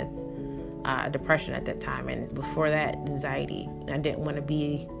dealing with depression at that time, and before that, anxiety. I didn't want to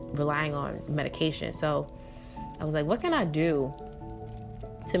be relying on medication, so I was like, what can I do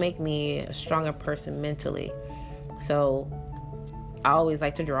to make me a stronger person mentally? So I always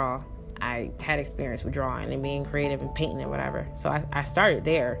like to draw. I had experience with drawing and being creative and painting and whatever, so I started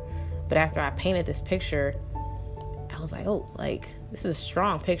there. But after I painted this picture, I was like, oh, like, this is a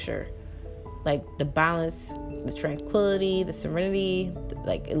strong picture. Like, the balance, the tranquility, the serenity,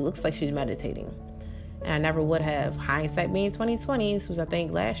 like, it looks like she's meditating. And I never would have. Hindsight being 2020, this was, I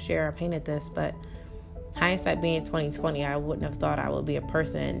think, last year I painted this, but hindsight being 2020, I wouldn't have thought I would be a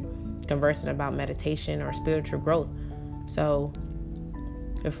person conversing about meditation or spiritual growth. So,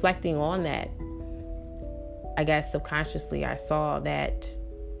 reflecting on that, I guess subconsciously I saw that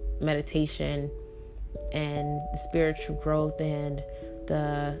meditation and the spiritual growth and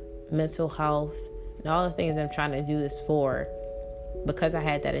the mental health and all the things I'm trying to do this for, because I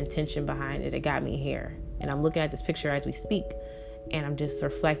had that intention behind it, it got me here. And I'm looking at this picture as we speak, and I'm just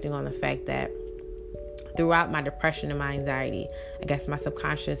reflecting on the fact that throughout my depression and my anxiety, I guess my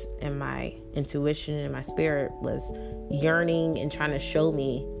subconscious and my intuition and my spirit was yearning and trying to show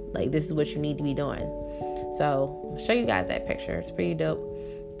me, like, this is what you need to be doing. So I'll show you guys that picture. It's pretty dope.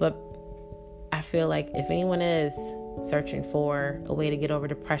 But I feel like if anyone is searching for a way to get over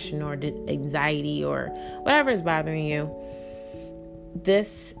depression or anxiety or whatever is bothering you,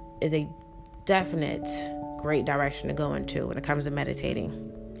 this is a definite great direction to go into when it comes to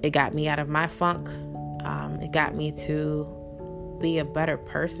meditating. It got me out of my funk. It got me to be a better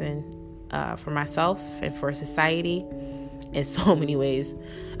person for myself and for society in so many ways.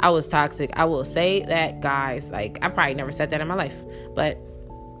 I was toxic. I will say that, guys. Like, I probably never said that in my life, but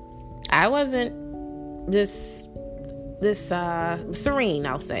I wasn't this serene,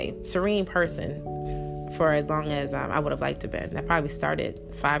 I'll say, serene person for as long as I would have liked to been. That probably started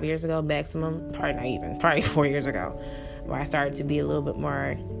 5 years ago, maximum, probably 4 years ago, where I started to be a little bit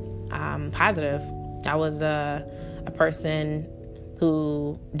more positive. I was a person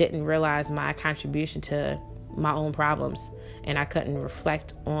who didn't realize my contribution to my own problems, and I couldn't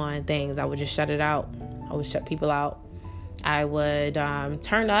reflect on things. I would just shut it out. I would shut people out. I would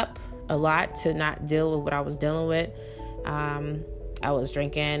turn up a lot to not deal with what I was dealing with. I was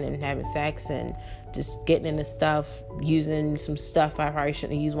drinking and having sex and just getting into stuff, using some stuff I probably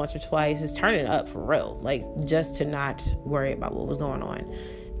shouldn't have used once or twice, just turning up for real, like, just to not worry about what was going on.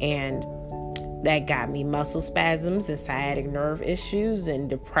 And that got me muscle spasms and sciatic nerve issues and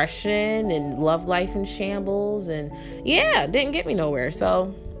depression and love life in shambles, and didn't get me nowhere.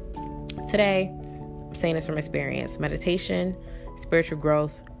 So today, I'm saying this from experience. Meditation, spiritual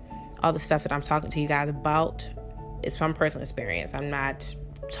growth, all the stuff that I'm talking to you guys about is from personal experience. I'm not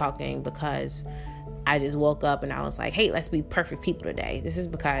talking because I just woke up and I was like, hey, let's be perfect people today. This is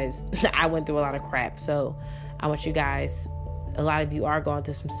because I went through a lot of crap. So I want you guys, a lot of you are going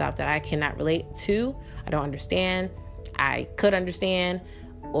through some stuff that I cannot relate to. I don't understand. I could understand,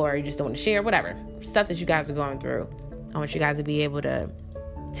 or you just don't want to share, whatever. Stuff that you guys are going through. I want you guys to be able to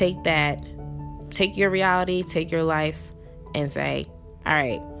take your reality, take your life, and say, all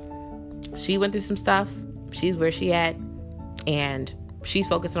right, she went through some stuff. She's where she at, and she's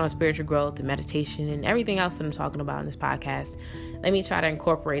focusing on spiritual growth and meditation and everything else that I'm talking about in this podcast. Let me try to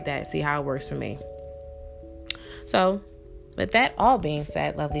incorporate that, see how it works for me. So, with that all being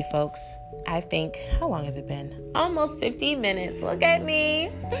said, lovely folks, I think, how long has it been? Almost 15 minutes. Look at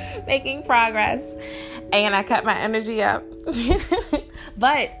me making progress. And I cut my energy up.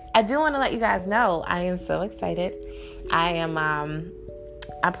 But I do want to let you guys know I am so excited.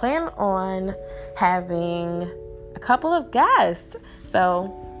 I plan on having a couple of guests.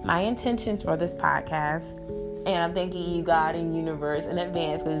 So my intentions for this podcast, and I'm thanking you, God and universe, in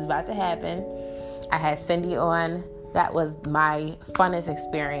advance because it's about to happen. I had Cindy on. That was my funnest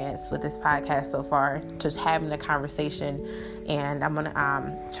experience with this podcast so far, just having a conversation. And I'm going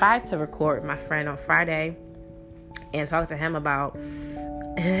to try to record my friend on Friday and talk to him about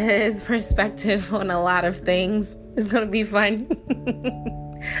his perspective on a lot of things. It's going to be fun.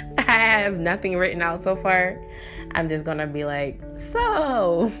 I have nothing written out so far. I'm just going to be like,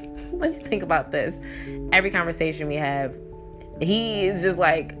 so Let me think about this. Every conversation we have, he is just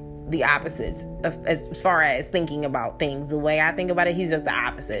like the opposites as far as thinking about things. The way I think about it, he's just the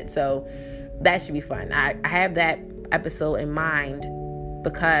opposite. So that should be fun. I have that episode in mind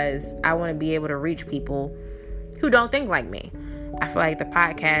because I want to be able to reach people who don't think like me. I feel like the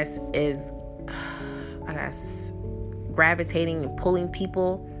podcast is, I guess, gravitating and pulling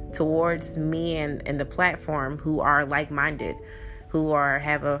people towards me and the platform who are like-minded, who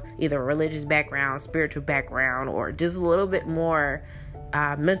have either a religious background, spiritual background, or just a little bit more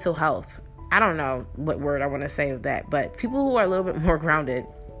mental health. I don't know what word I want to say of that, but people who are a little bit more grounded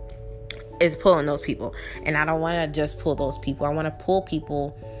is pulling those people. And I don't want to just pull those people. I want to pull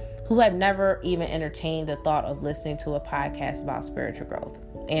people who have never even entertained the thought of listening to a podcast about spiritual growth.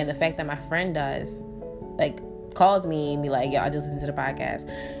 And the fact that my friend does, calls me and be like, yo, I just listened to the podcast.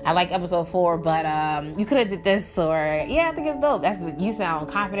 I like episode 4, but you could have did this, or yeah, I think it's dope. You sound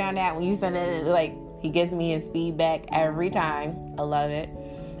confident on that when you send it. He gives me his feedback every time. I love it.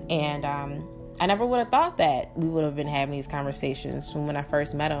 And I never would have thought that we would have been having these conversations from when I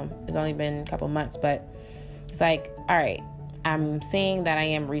first met him. It's only been a couple months, but it's like, all right, I'm seeing that I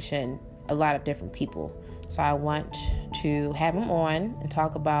am reaching a lot of different people. So I want to have him on and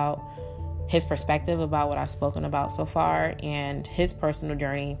talk about his perspective about what I've spoken about so far and his personal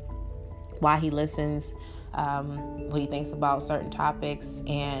journey, why he listens, what he thinks about certain topics,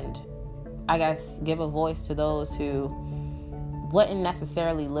 and I guess give a voice to those who wouldn't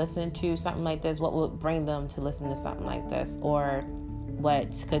necessarily listen to something like this. What would bring them to listen to something like this, or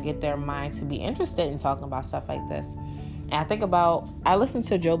what could get their mind to be interested in talking about stuff like this. And I listen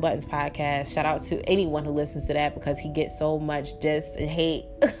to Joe Budden's podcast. Shout out to anyone who listens to that because he gets so much diss and hate,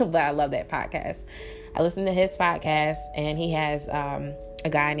 but I love that podcast. I listen to his podcast, and he has a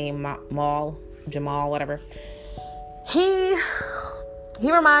guy named Jamal, whatever. He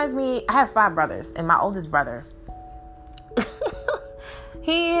reminds me, I have 5 brothers, and my oldest brother,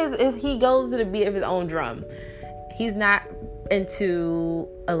 he goes to the beat of his own drum. He's not into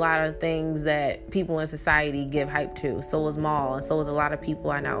a lot of things that people in society give hype to. So is Maul, and so is a lot of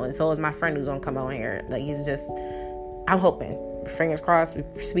people I know, and so is my friend who's gonna come on here. I'm hoping, fingers crossed,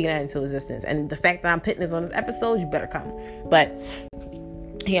 we're speaking that into existence. And the fact that I'm putting this on this episode, you better come. But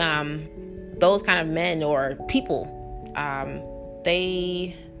those kind of men or people,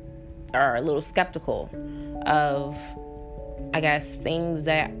 they are a little skeptical of, I guess, things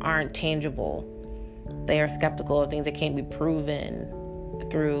that aren't tangible. They are skeptical of things that can't be proven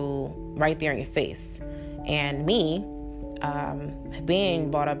through right there in your face. And me,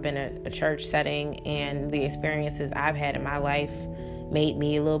 being brought up in a church setting and the experiences I've had in my life made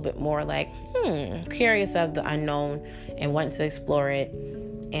me a little bit more curious of the unknown and wanting to explore it.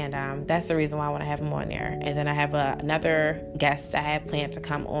 And that's the reason why I want to have him on there. And then I have another guest I have planned to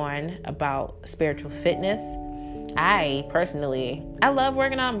come on about spiritual fitness. I love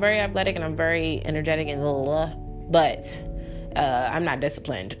working out. I'm very athletic and I'm very energetic but I'm not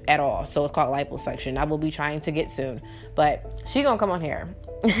disciplined at all. So it's called liposuction. I will be trying to get soon, but she's gonna come on here.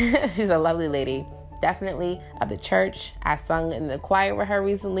 She's a lovely lady, definitely of the church. I sung in the choir with her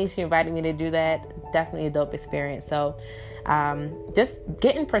recently. She invited me to do that. Definitely a dope experience. So just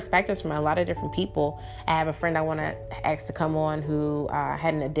getting perspectives from a lot of different people. I have a friend I want to ask to come on who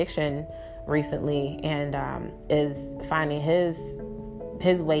had an addiction recently and is finding his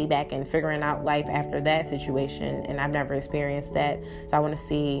way back and figuring out life after that situation, and I've never experienced that. So I want to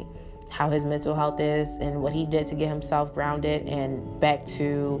see how his mental health is and what he did to get himself grounded and back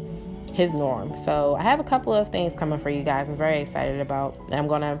to his norm. So I have a couple of things coming for you guys I'm very excited about, and I'm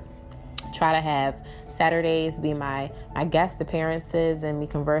gonna try to have Saturdays be my guest appearances and me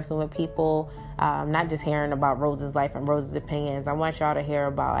conversing with people, not just hearing about Rose's life and Rose's opinions. I want y'all to hear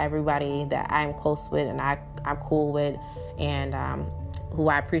about everybody that I'm close with and I'm cool with, and who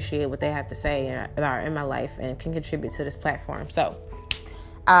I appreciate what they have to say and are in my life and can contribute to this platform. So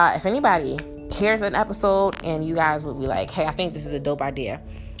if anybody hears an episode and you guys would be like, hey, I think this is a dope idea,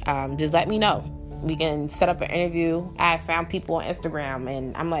 just let me know. We can set up an interview. I found people on Instagram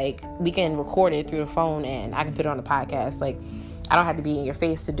and I'm like, we can record it through the phone and I can put it on the podcast. I don't have to be in your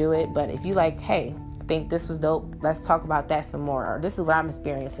face to do it. But if you like, hey, I think this was dope, let's talk about that some more. Or this is what I'm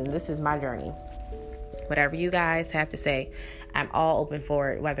experiencing. This is my journey. Whatever you guys have to say, I'm all open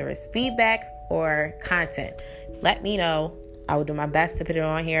for it, whether it's feedback or content. Let me know. I will do my best to put it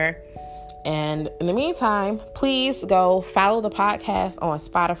on here. And in the meantime, please go follow the podcast on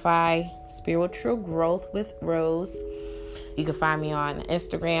Spotify, Spiritual Growth with Rose. You can find me on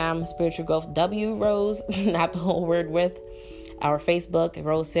Instagram, Spiritual Growth W Rose, not the whole word with. our Facebook,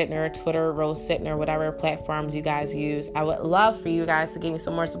 Rose Sittner, Twitter, Rose Sittner, whatever platforms you guys use. I would love for you guys to give me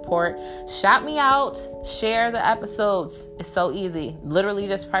some more support. Shout me out. Share the episodes. It's so easy. Literally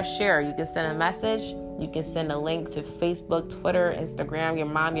just press share. You can send a message. You can send a link to Facebook, Twitter, Instagram, your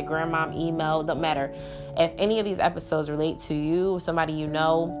mom, your grandma, email. Don't matter. If any of these episodes relate to you, somebody you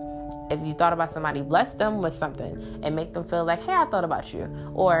know, if you thought about somebody, bless them with something and make them feel like, hey, I thought about you.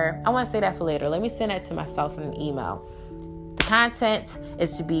 Or I want to say that for later. Let me send that to myself in an email. The content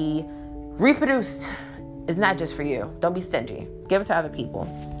is to be reproduced. It's not just for you. Don't be stingy. Give it to other people.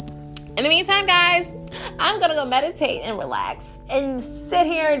 In the meantime, guys, I'm going to go meditate and relax and sit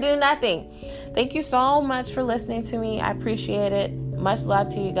here and do nothing. Thank you so much for listening to me. I appreciate it. Much love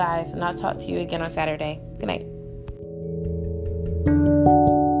to you guys. And I'll talk to you again on Saturday. Good night.